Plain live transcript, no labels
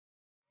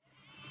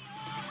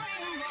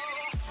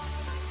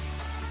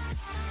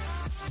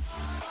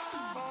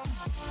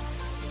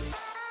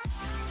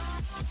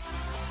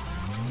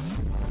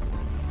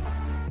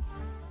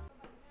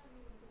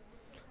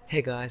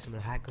Hey guys, I'm a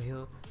hacker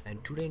here,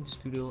 and today in this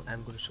video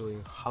I'm going to show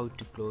you how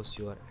to close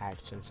your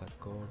AdSense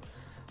account.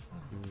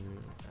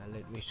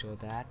 Let me show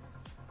that.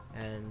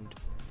 And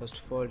first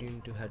of all, you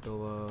need to head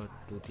over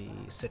to the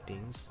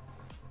settings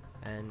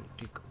and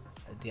click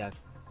the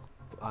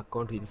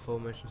account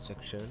information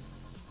section,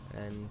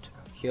 and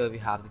here we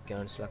have the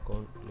cancel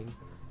account link.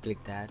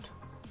 Click that.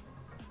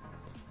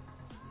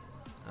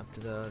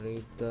 After that,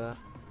 read the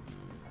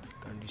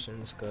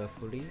conditions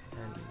carefully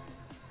and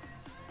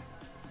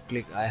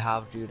click I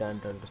have read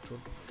and understood.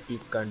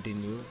 Click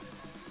continue,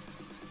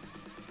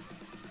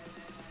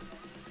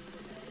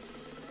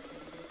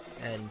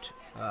 and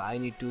I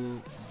need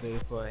to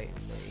verify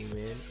my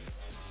email.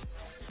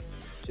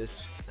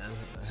 Just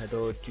head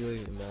over to your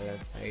email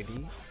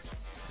ID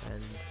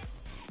and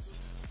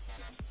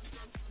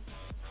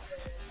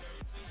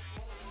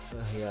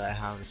here I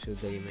have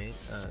received the email.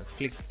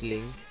 Click the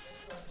link.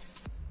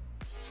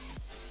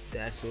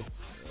 That's it.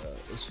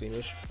 It's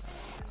finished.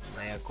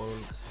 My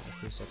account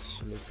has been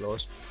successfully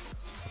closed.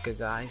 Okay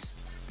guys,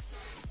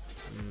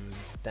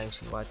 thanks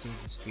for watching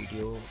this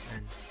video,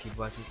 and keep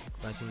watching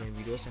my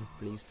videos, and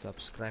please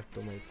subscribe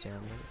to my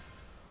channel.